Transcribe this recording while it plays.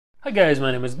Hi guys,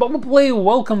 my name is Bob Play.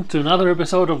 Welcome to another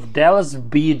episode of Dallas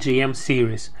BGM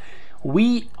series.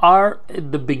 We are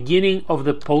at the beginning of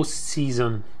the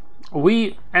postseason.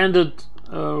 We ended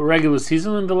regular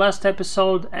season in the last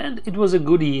episode, and it was a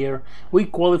good year. We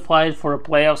qualified for a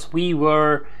playoffs. We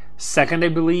were second, I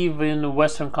believe, in the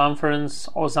Western Conference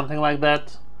or something like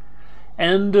that.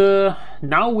 And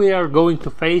now we are going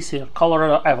to face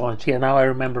Colorado Avalanche. Yeah, now I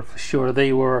remember for sure.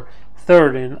 They were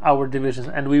third in our division,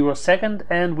 and we were second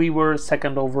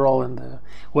overall in the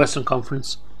Western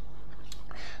Conference.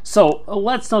 So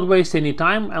let's not waste any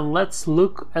time and let's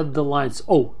look at the lines.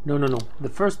 Oh, no. The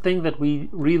first thing that we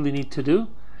really need to do,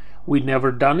 we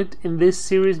never done it in this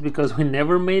series because we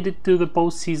never made it to the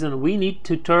postseason. We need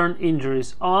to turn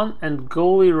injuries on and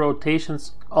goalie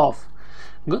rotations off.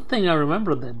 Good thing I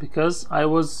remember that because I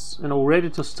was ready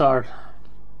to start.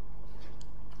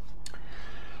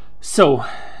 So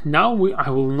now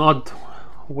I will not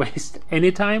waste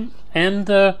any time, and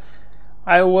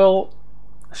I will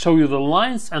show you the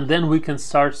lines, and then we can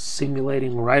start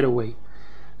simulating right away.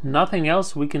 Nothing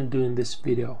else we can do in this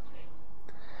video.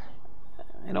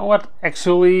 You know what?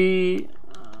 Actually,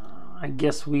 I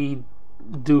guess we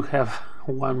do have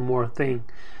one more thing.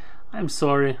 I'm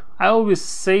sorry. I always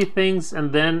say things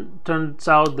and then turns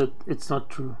out that it's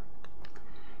not true.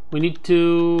 We need to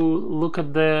look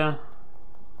at the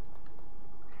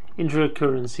injury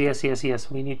occurrence. Yes.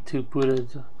 We need to put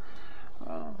it,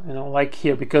 like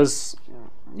here, because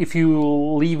if you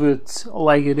leave it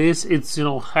like it is, it's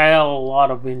hell a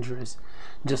lot of injuries,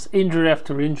 just injury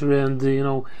after injury,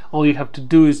 and all you have to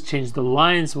do is change the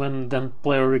lines. When then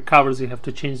player recovers, you have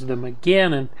to change them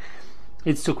again, and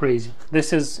it's too crazy.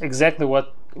 This is exactly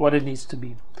what it needs to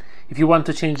be. If you want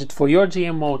to change it for your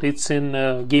GM mode, it's in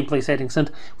gameplay settings,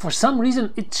 and for some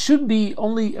reason it should be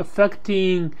only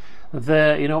affecting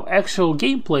the actual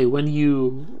gameplay when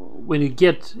you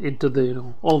get into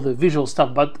the all the visual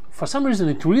stuff, but for some reason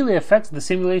it really affects the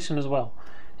simulation as well.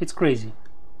 It's crazy.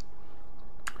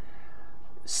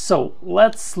 So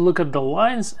let's look at the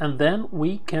lines and then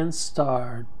we can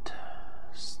start.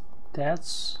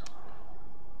 Stats.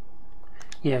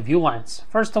 Yeah, view lines.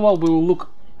 First of all, we will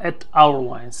look at our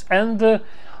lines, and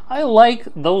I like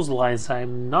those lines,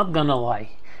 I'm not gonna lie.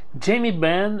 Jamie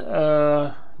Benn,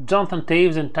 Jonathan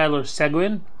Toews and Tyler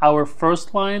Seguin, our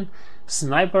first line,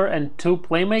 sniper and two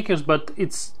playmakers, but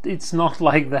it's not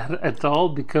like that at all,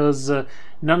 because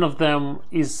none of them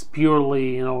is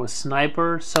purely a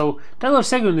sniper. So Tyler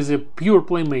Seguin is a pure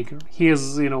playmaker. He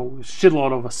has a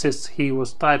shitload of assists. He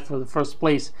was tied for the first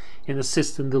place in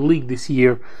assists in the league this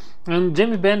year. And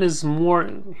Jamie Benn is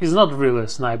he's not really a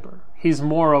sniper. He's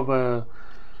more of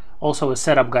also a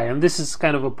setup guy, and this is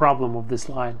kind of a problem of this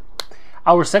line.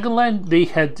 Our second line, they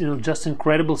had just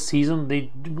incredible season.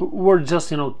 They were just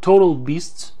total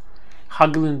beasts.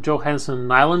 Hagelin, Johansson,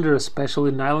 Nylander,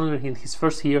 especially Nylander in his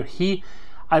first year.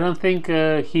 I don't think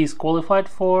he's qualified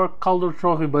for Calder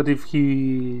Trophy, but if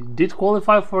he did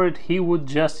qualify for it, he would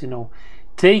just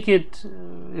take it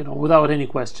without any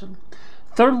question.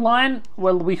 Third line,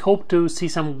 well, we hope to see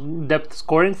some depth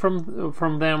scoring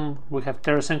from them. We have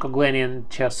Tarasenko, Glenny, and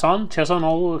Chiasson. Chiasson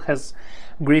all has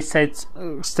great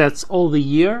stats all the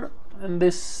year in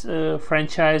this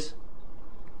franchise.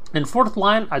 And fourth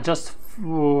line are just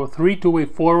three two-way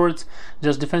forwards,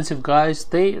 just defensive guys.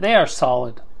 They are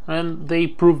solid, and they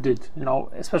proved it.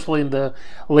 Especially in the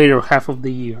later half of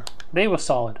the year, they were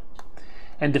solid.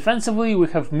 And defensively, we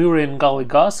have Murray and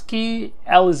Goligoski,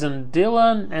 Allison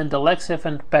Dillon, and Alexeyev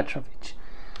and Petrovic.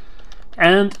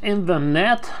 And in the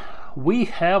net, we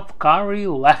have Kari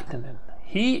Lehtinen.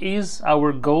 He is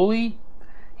our goalie.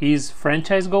 He's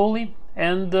franchise goalie,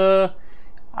 and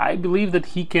I believe that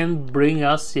he can bring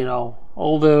us,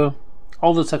 all the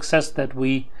success that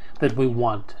we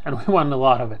want, and we want a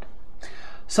lot of it.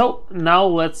 So now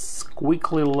let's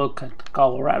quickly look at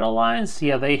Colorado lines.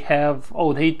 Yeah, they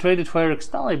traded for Eric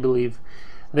Stahl, I believe.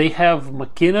 They have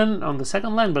McKinnon on the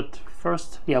second line, but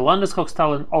first, Landeskog,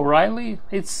 Stahl, and O'Reilly.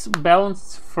 It's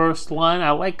balanced first line.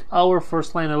 I like our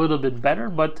first line a little bit better,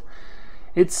 but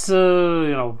it's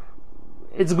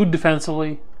it's good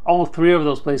defensively. All three of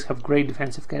those players have great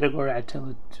defensive category. I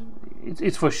tell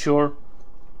it's for sure.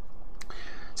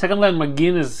 Second line,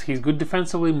 McGinn he's good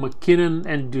defensively. McKinnon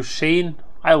and Duchesne.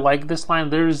 I like this line.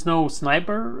 There is no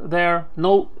sniper there.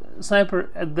 No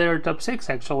sniper at their top six,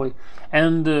 actually.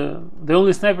 And the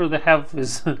only sniper they have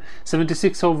is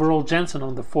 76 overall Jensen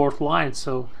on the fourth line.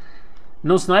 So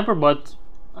no sniper, but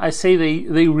I say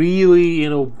they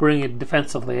really bring it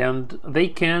defensively, and they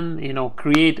can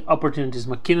create opportunities.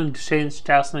 McKinnon, Duchesne,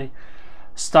 Chastney,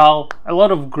 Stahl, a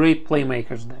lot of great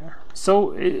playmakers there.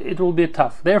 So it will be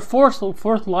tough. Their fourth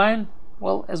line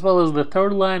well, as well as the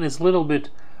third line is a little bit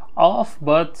off,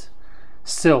 but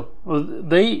still,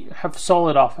 they have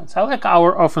solid offense. I like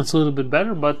our offense a little bit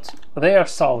better, but they are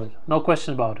solid, no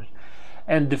question about it.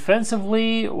 And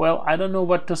defensively, well, I don't know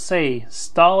what to say.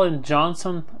 Stahl and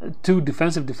Johnson, two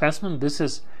defensive defensemen, this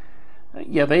is,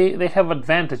 yeah, they have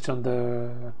advantage on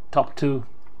the top two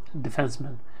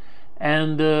defensemen.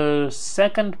 And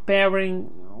second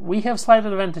pairing, we have slight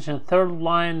advantage, and third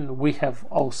line we have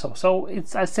also. So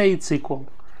I say it's equal.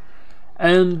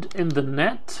 And in the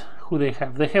net, who they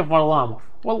have? They have Varlamov.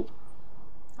 Well,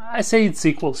 I say it's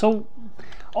equal. So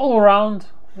all around,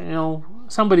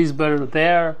 somebody's better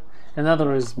there,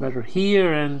 another is better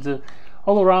here, and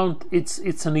all around it's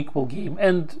an equal game.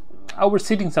 And our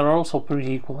seedings are also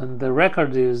pretty equal, and the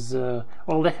record is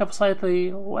well, they have slightly,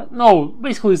 no,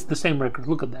 basically it's the same record.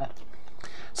 Look at that.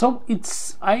 So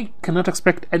I cannot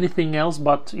expect anything else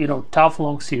but tough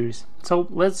long series. So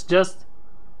let's just.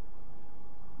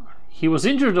 He was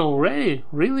injured already.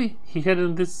 Really? He had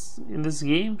in these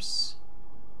games.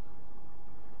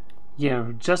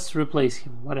 Yeah, just replace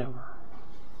him. Whatever.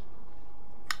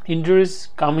 Injuries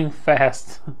coming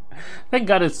fast. Thank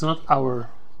God it's not our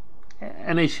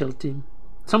NHL team.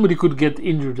 Somebody could get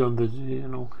injured on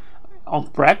the on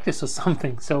practice or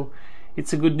something. So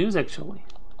it's a good news actually.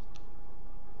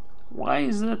 Why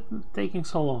is that taking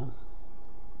so long?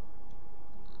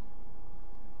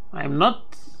 I'm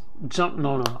not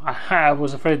no. I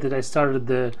was afraid that I started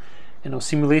the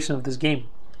simulation of this game,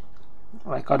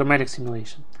 like automatic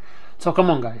simulation. So come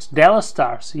on, guys, Dallas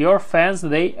Stars, your fans,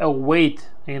 they await.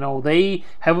 They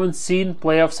haven't seen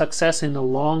playoff success in a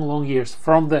long years.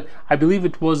 From I believe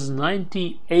it was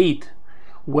 '98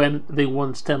 when they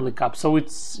won Stanley Cup. So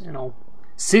it's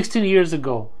 16 years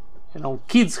ago.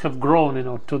 Kids have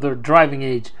grown to their driving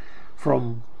age,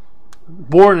 from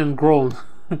born and grown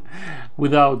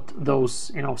without those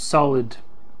solid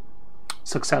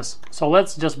success. So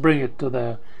let's just bring it to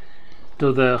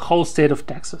the whole state of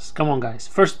Texas. Come on, guys.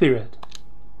 First period,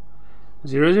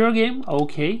 0-0 game.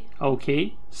 Okay.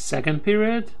 Second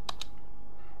period,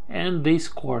 and they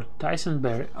scored. Tyson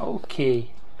Barrie.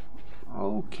 Okay.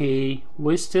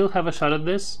 We still have a shot at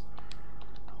this.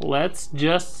 Let's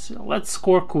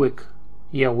score quick.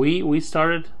 Yeah, we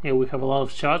started. Yeah, we have a lot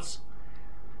of shots.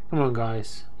 Come on,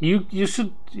 guys. You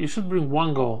should bring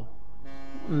one goal.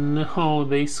 No,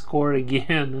 they score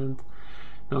again, and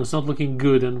it's not looking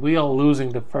good. And we are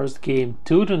losing the first game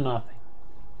 2-0.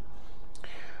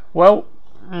 Well,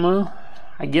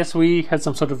 I guess we had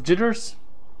some sort of jitters.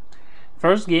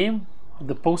 First game of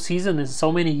the postseason in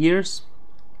so many years.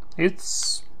 It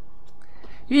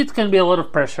can be a lot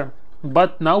of pressure.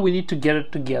 But now we need to get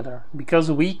it together,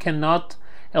 because we cannot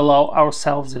allow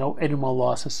ourselves, any more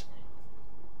losses.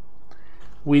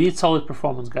 We need solid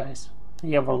performance, guys.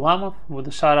 You have Varlamov with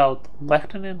a shutout,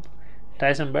 Lehtonen,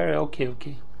 Tyson Barrie.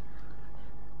 Okay.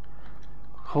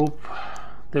 Hope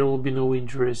there will be no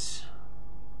injuries.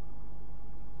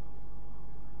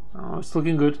 Oh, it's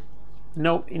looking good.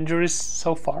 No injuries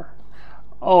so far.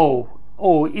 Oh,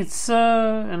 it's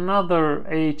another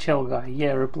AHL guy.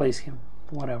 Yeah, replace him.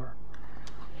 Whatever.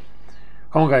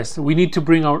 Come on, guys. We need to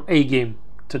bring our A game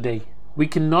today. We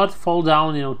cannot fall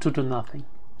down, 2-0.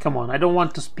 Come on. I don't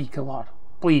want to speak a lot.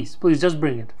 Please, just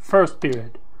bring it. First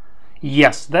period.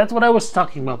 Yes, that's what I was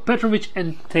talking about. Petrovic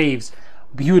and Taves.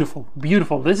 Beautiful.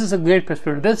 This is a great first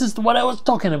period. This is what I was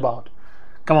talking about.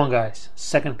 Come on, guys.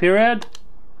 Second period.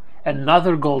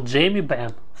 Another goal. Jamie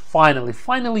Benn.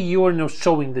 Finally, you are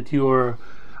showing that you are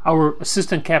our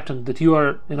assistant captain. That you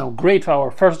are, great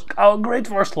for our great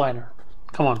first liner.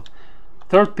 Come on.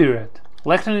 Third period.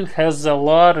 Lehtonen has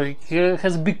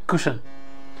has a big cushion.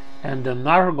 And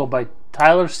another goal by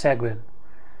Tyler Seguin.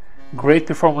 Great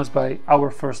performance by our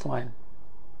first line.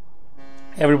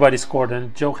 Everybody scored,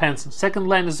 and Johansson. Second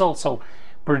line is also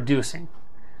producing.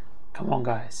 Come on,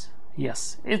 guys.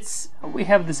 Yes, we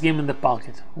have this game in the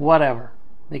pocket. Whatever.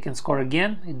 They can score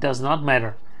again. It does not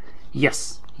matter.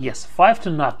 Yes.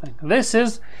 5-0. This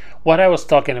is what I was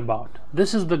talking about.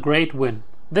 This is the great win.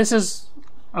 This is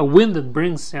a win that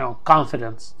brings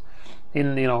confidence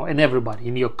in in everybody,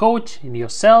 in your coach, in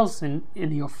yourselves, in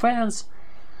your fans.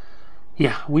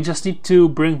 Yeah, we just need to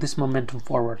bring this momentum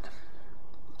forward.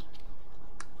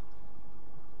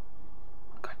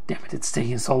 God damn it, it's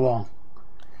taking so long.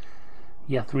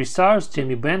 Yeah, 3 stars.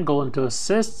 Jamie Benn goal and 2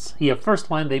 assists. Yeah, first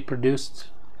line they produced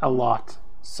a lot,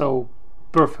 so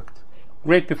perfect.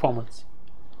 Great performance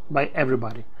by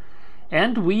everybody.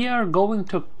 And we are going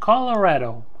to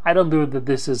Colorado. I don't believe that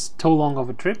this is too long of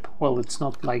a trip. Well, it's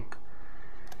not like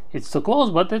it's too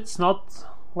close, but it's not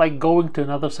like going to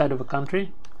another side of a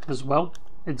country as well.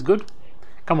 It's good.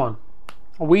 Come on.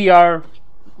 We are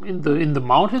in the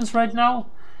mountains right now,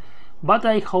 but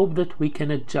I hope that we can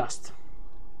adjust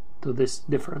to this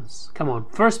difference. Come on,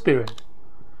 first period.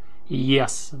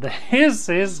 Yes, this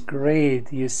is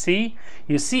great. You see?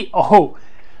 Oh,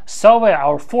 so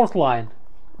our fourth line,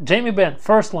 Jamie Benn,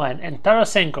 first line, and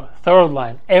Tarasenko, third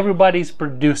line. Everybody's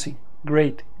producing.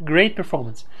 Great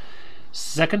performance.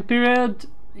 Second period,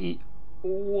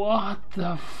 what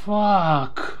the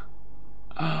fuck?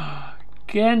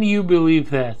 Can you believe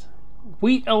that?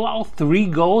 We allow 3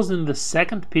 goals in the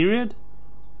second period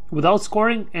without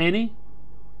scoring any?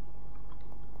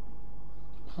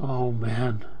 Oh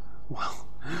man.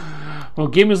 Well,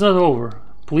 game is not over.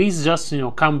 Please just,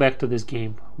 come back to this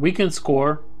game. We can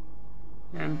score.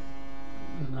 And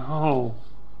no,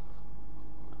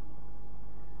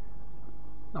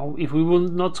 if we will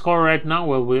not score right now,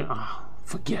 well,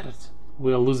 forget it.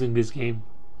 We are losing this game.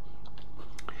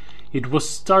 It was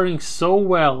starting so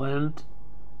well, and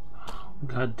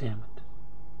god damn it,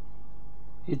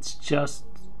 it's just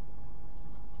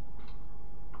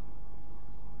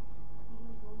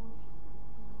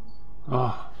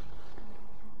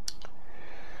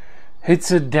it's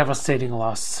a devastating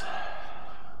loss.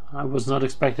 I was not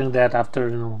expecting that after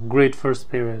great first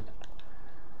period.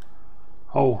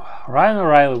 Oh, Ryan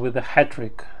O'Reilly with a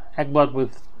hat-trick, Ekblad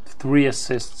with 3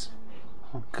 assists.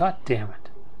 Oh, god damn it.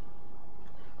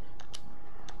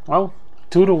 Well,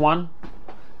 2-1.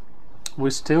 We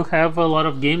still have a lot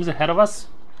of games ahead of us,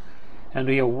 and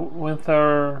we are with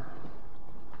our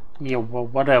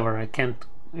whatever. I can't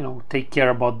take care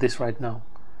about this right now.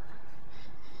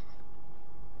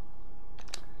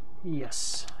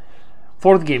 Yes,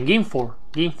 fourth game, game 4.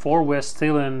 Game 4, we're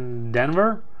still in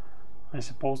Denver. I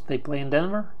suppose they play in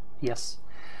Denver. Yes,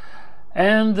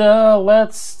 and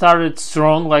let's start it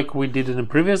strong like we did in the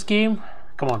previous game.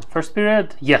 Come on, first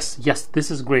period. Yes,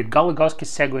 this is great. Goligoski,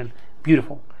 Seguin,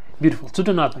 beautiful,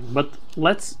 2-0. But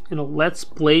let's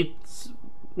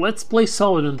play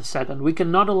solid in the second. We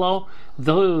cannot allow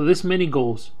this many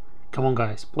goals. Come on,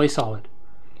 guys, play solid.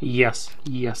 Yes,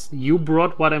 you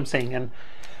brought what I'm saying. And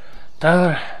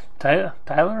Tyler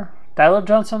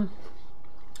Johnson,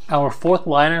 our fourth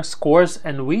liner, scores,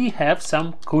 and we have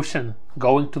some cushion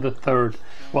going to the third.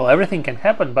 Well, everything can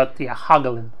happen, but yeah,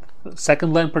 Hagelin,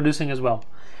 second line, producing as well.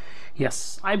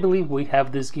 Yes, I believe we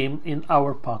have this game in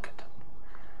our pocket.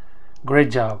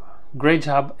 Great job,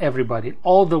 everybody.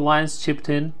 All the lines chipped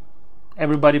in,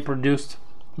 everybody produced.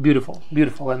 Beautiful.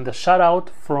 And the shutout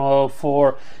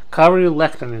for Kari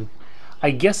Lehtonen.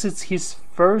 I guess it's his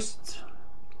first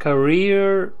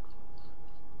career.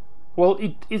 Well,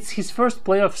 it's his first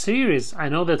playoff series. I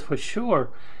know that for sure,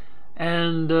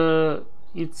 and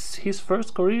it's his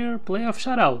first career playoff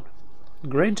shutout.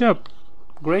 Great job.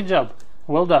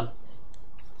 Well done.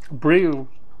 Brilliant.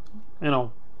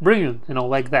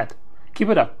 Like that. Keep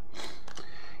it up.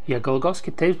 Yeah,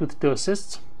 Goligoski tapes with 2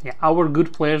 assists. Yeah, our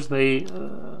good players, they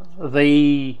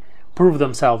prove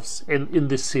themselves in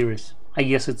this series. I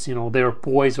guess it's their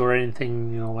poise or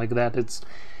anything like that. It's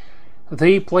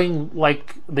they playing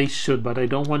like they should, but I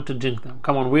don't want to jinx them.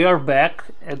 Come on, we are back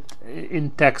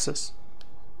in Texas.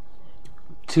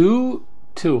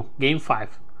 2-2, game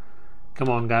 5. Come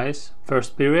on, guys.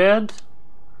 First period,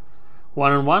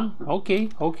 1-on-1.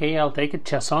 Okay, I'll take it.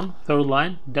 Chesson, third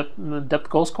line, depth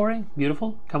goal scoring,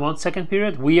 beautiful. Come on, second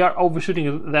period, we are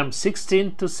overshooting them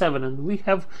 16-7, and we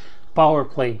have power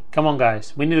play. Come on,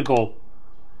 guys, we need a goal.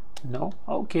 No,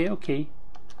 okay.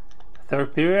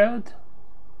 Third period,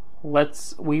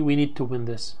 we need to win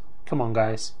this. Come on,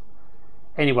 guys.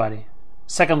 Anybody,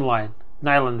 second line,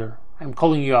 Nylander, I'm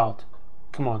calling you out.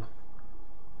 Come on.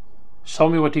 Show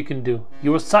me what you can do.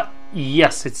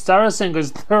 Yes, it's Tarasenko's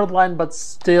third line, but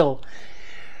still.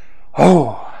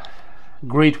 Oh,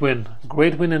 great win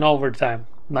in overtime.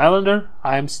 Nylander,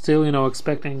 I'm still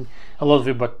expecting a lot of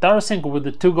it, but Tarasenko with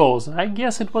the 2 goals. I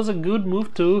guess it was a good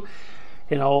move to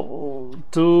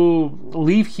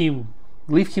leave him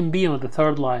be on the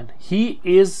third line. He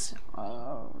is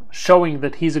showing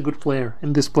that he's a good player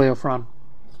in this playoff run.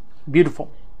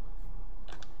 Beautiful.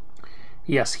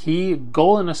 Yes, he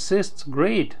goal and assists,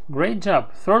 great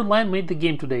job. Third line made the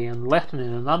game today, and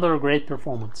Lehtonen, another great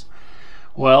performance.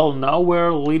 Well, now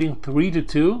we're leading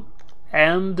 3-2,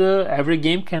 and every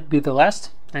game can be the last.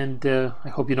 And I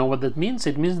hope you know what that means.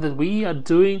 It means that we are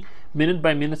doing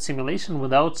minute-by-minute simulation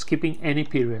without skipping any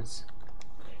periods.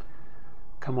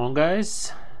 Come on,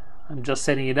 guys. I'm just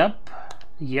setting it up.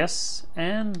 Yes,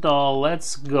 and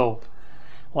let's go.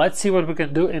 Let's see what we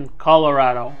can do in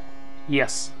Colorado.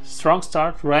 Yes, strong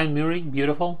start. Ryan Murray,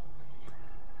 beautiful.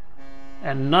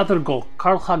 Another goal.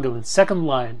 Carl Hagelin, second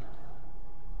line.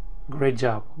 Great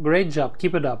job.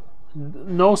 Keep it up.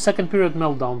 No second period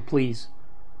meltdown, please.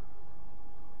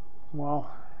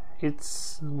 Well,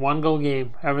 it's 1-goal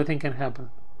game. Everything can happen.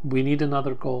 We need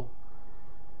another goal.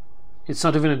 It's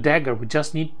not even a dagger. We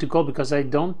just need to go, because I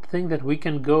don't think that we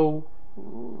can go,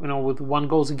 with 1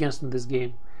 goal against in this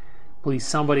game. Please,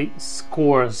 somebody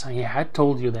scores. Yeah, I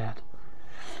told you that.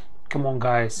 Come on,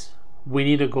 guys. We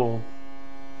need a goal.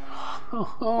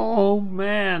 Oh,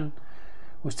 man.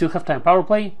 We still have time. Power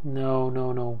play?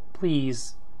 No.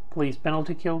 Please. Please,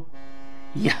 penalty kill.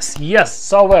 Yes.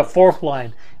 Salva, 4th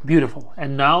line. Beautiful.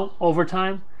 And now,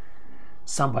 overtime.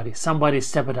 Somebody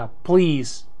step it up.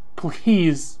 Please.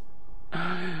 Please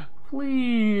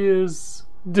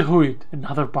do it.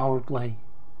 Another power play.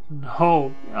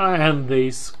 No. And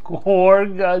they score.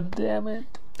 God damn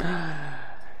it.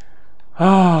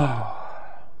 Oh.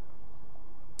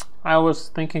 I was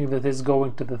thinking that it's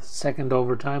going to the second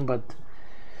overtime, but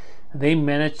they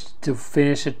managed to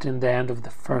finish it in the end of the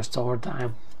first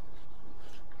overtime.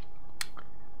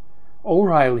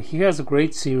 O'Reilly, he has a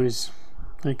great series.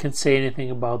 I can't say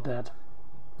anything about that.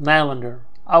 Nylander,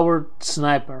 our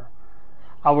sniper,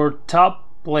 our top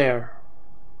player.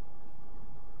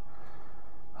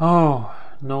 Oh,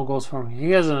 no goals for him.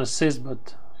 He has an assist,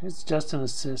 but it's just an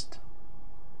assist.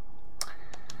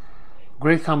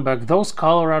 Great comeback. Those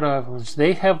Colorado Avalanche,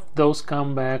 they have those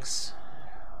comebacks.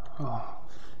 Oh.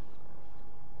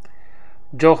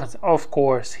 Johansson, of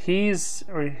course, he's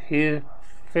here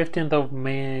 15th of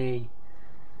May.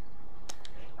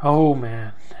 Oh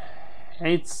man,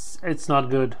 it's not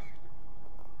good.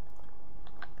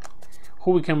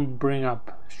 Who we can bring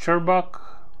up? Sherbak?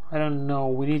 I don't know.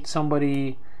 We need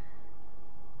somebody.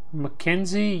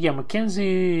 McKenzie? Yeah,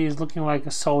 McKenzie is looking like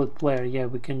a solid player. Yeah,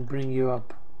 we can bring you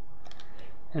up.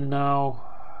 And now,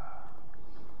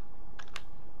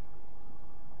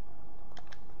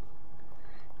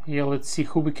 yeah, let's see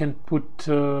who we can put.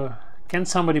 Can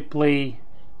somebody play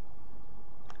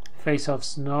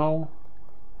face-offs? No.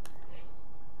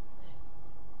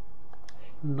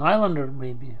 Nylander,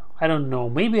 maybe. I don't know.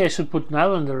 Maybe I should put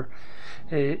Nylander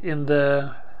in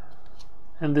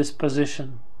this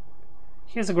position.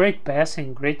 He has a great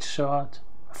passing, great shot.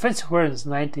 Offensive awareness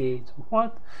 98.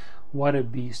 What a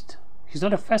beast. He's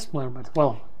not a fast player, but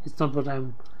well, it's not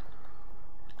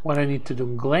what I need to do.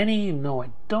 Glenny? No, I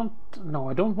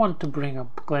don't want to bring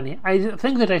up Glenny. I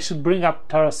think that I should bring up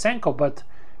Tarasenko, but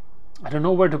I don't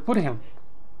know where to put him.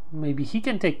 Maybe he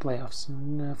can take playoffs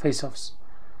and face-offs.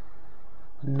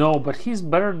 No, but he's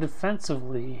better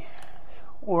defensively.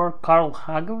 Or Carl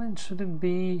Hagelin, should it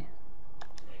be?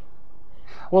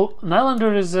 Well,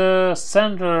 Nylander is a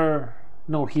center.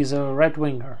 No, he's a right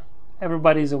winger.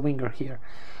 Everybody's a winger here.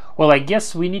 Well, I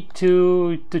guess we need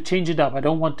to change it up. I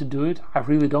don't want to do it. I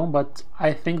really don't, but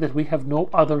I think that we have no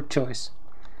other choice.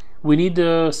 We need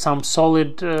some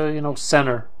solid,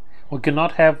 center. We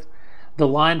cannot have the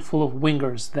line full of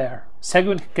wingers there.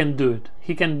 Seguin can do it.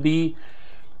 He can be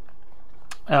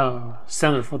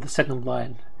center for the second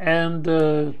line. And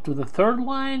to the third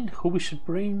line, who we should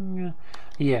bring?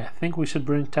 Yeah, I think we should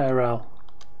bring Tyrell.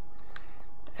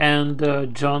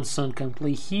 And Johnson can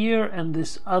play here. And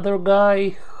this other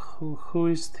guy, who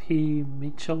is he?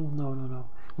 Mitchell? No.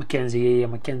 McKenzie, yeah,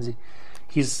 McKenzie.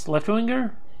 He's left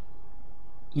winger?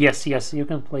 Yes, you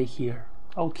can play here.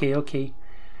 Okay.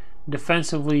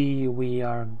 Defensively, we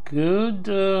are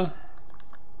good.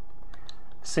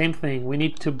 Same thing. We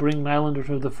need to bring Nylander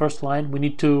to the first line. We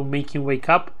need to make him wake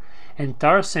up. And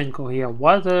Tarasenko here.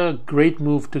 What a great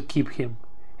move to keep him.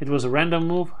 It was a random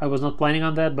move. I was not planning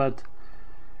on that, but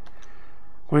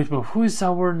great move. Who is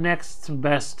our next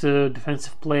best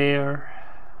defensive player?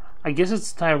 I guess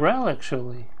it's Tyrell,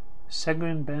 actually.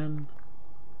 Seguin, Ben,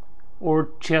 or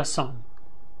Chiasson.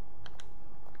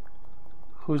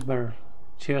 Who's better?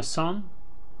 Chiasson?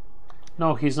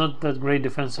 No, he's not that great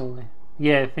defensively.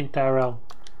 Yeah, I think Tyrell.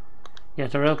 Yeah,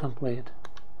 Tyrell can play it.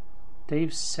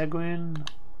 Dave, Seguin.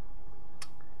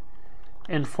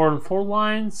 And 4-on-4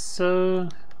 lines, who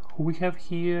we have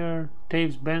here?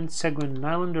 Taves, Ben, Seguin,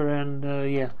 Nylander, and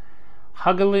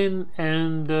Hagelin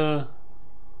and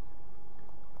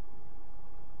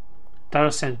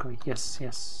Tarasenko. Yes,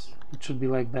 it should be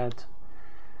like that.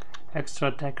 Extra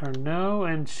attacker, no,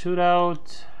 and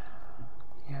shootout.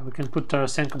 Yeah, we can put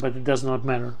Tarasenko, but it does not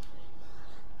matter.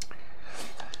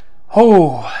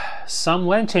 Oh, some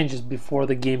line changes before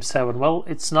the game 7. Well,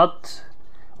 it's not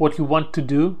what you want to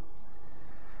do,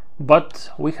 but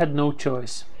we had no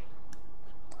choice.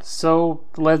 So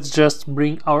let's just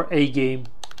bring our A game.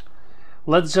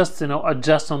 Let's just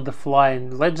adjust on the fly,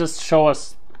 and let's just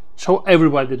show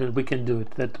everybody that we can do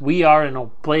it. That we are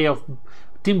playoff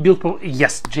team build.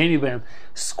 Yes, Jamie Benn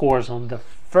scores on the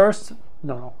first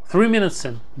No, 3 minutes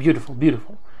in. Beautiful,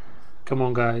 beautiful. Come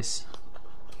on, guys.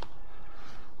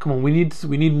 Come on, we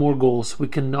need more goals. We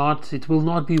cannot. It will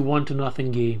not be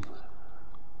 1-0 game.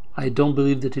 I don't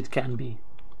believe that it can be.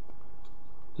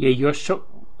 Yeah, you're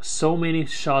so many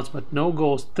shots, but no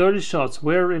goals. 30 shots.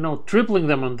 We're tripling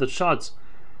them on the shots.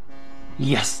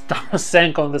 Yes,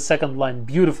 Tarasenko on the second line.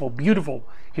 Beautiful, beautiful.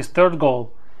 His third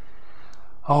goal.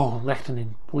 Oh,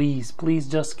 Lehtinen, please, please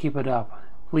just keep it up.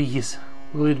 Please.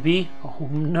 Will it be? Oh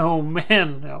no,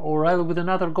 man. O'Reilly with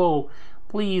another goal.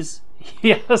 Please.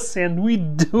 Yes, and we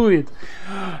do it.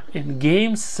 In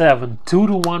game 7,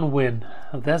 2-1 win.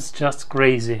 That's just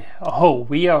crazy. Oh,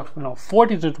 we are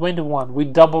 40-21. We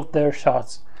doubled their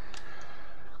shots.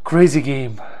 Crazy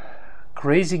game.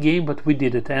 Crazy game, but we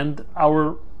did it. And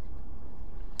our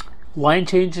line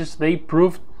changes, they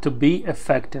proved to be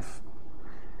effective.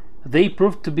 They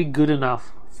proved to be good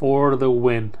enough for the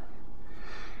win.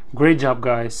 Great job,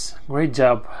 guys. Great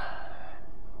job.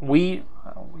 We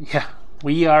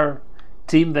are a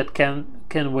team that can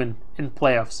win in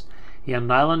playoffs. Yeah,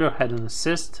 Nylander had an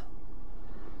assist.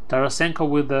 Tarasenko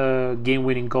with a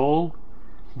game-winning goal.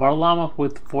 Varlamov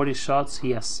with 40 shots.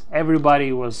 Yes,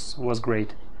 everybody was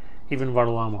great. Even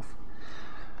Varlamov.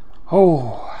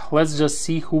 Oh, let's just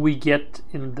see who we get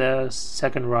in the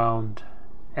second round.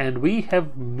 And we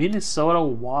have Minnesota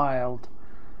Wild.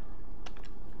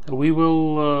 We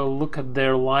will look at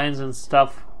their lines and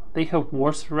stuff. They have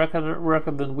worse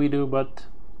record than we do, but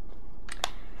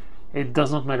it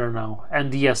does not matter now.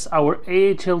 And yes, our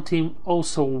AHL team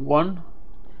also won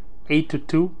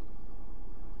 8-2.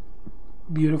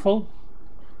 Beautiful.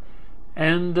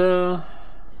 And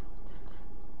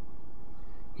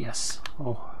yes,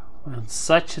 oh, and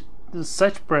such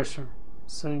pressure.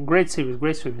 So great series,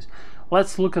 great series.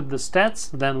 Let's look at the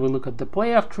stats, then we'll look at the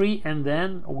playoff tree, and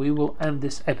then we will end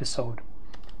this episode.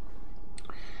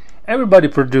 Everybody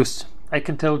produced. I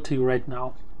can tell it to you right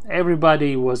now.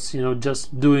 Everybody was,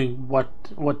 just doing what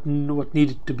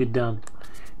needed to be done.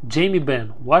 Jamie Benn,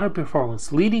 what a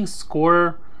performance! Leading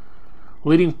scorer,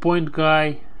 leading point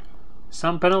guy,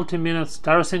 some penalty minutes.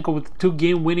 Tarasenko with 2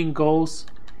 game-winning goals.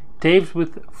 Taves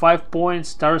with 5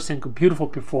 points. Tarasenko, beautiful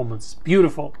performance,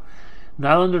 beautiful.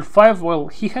 Nylander 5. Well,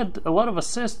 he had a lot of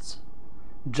assists.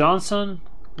 Johnson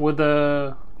with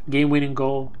a game-winning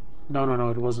goal.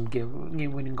 No, it wasn't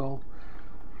game-winning goal.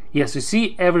 Yes, you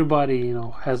see, everybody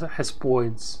has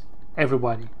points.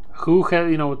 Everybody who had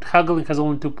Hagelin has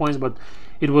only 2 points, but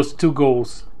it was 2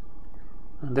 goals,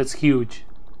 and that's huge.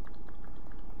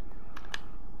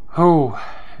 Oh,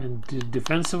 and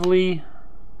defensively,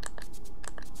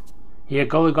 yeah,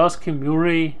 Goligoski,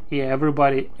 Murray, yeah,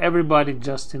 everybody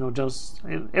just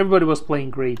everybody was playing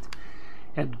great.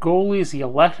 And goalies, yeah,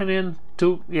 Lehtinen,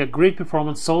 great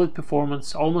performance, solid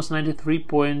performance, almost 93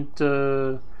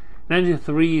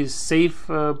 is save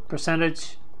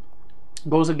percentage,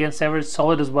 goes against average,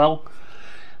 solid as well.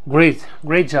 Great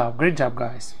job,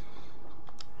 guys.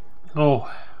 Oh,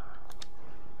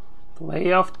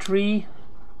 playoff tree.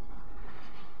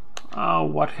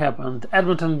 What happened?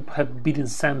 Edmonton had beaten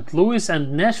St. Louis,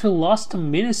 and Nashville lost to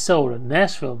Minnesota.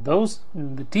 Nashville,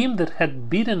 the team that had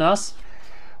beaten us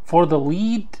for the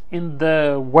lead in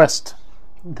the West,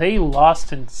 they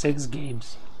lost in 6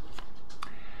 games.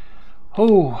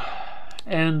 Oh,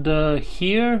 and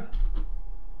here,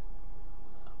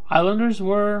 Islanders.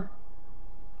 Look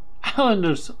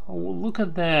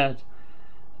at that.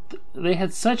 They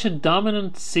had such a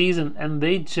dominant season, and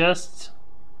they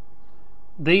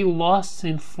lost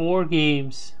in 4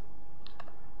 games.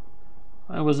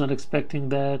 I was not expecting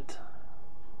that.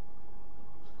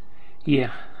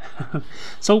 Yeah.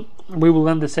 So we will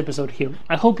end this episode here.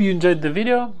 I hope you enjoyed the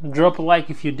video. Drop a like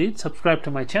if you did. Subscribe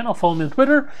to my channel. Follow me on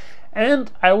Twitter.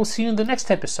 And I will see you in the next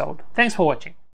episode. Thanks for watching.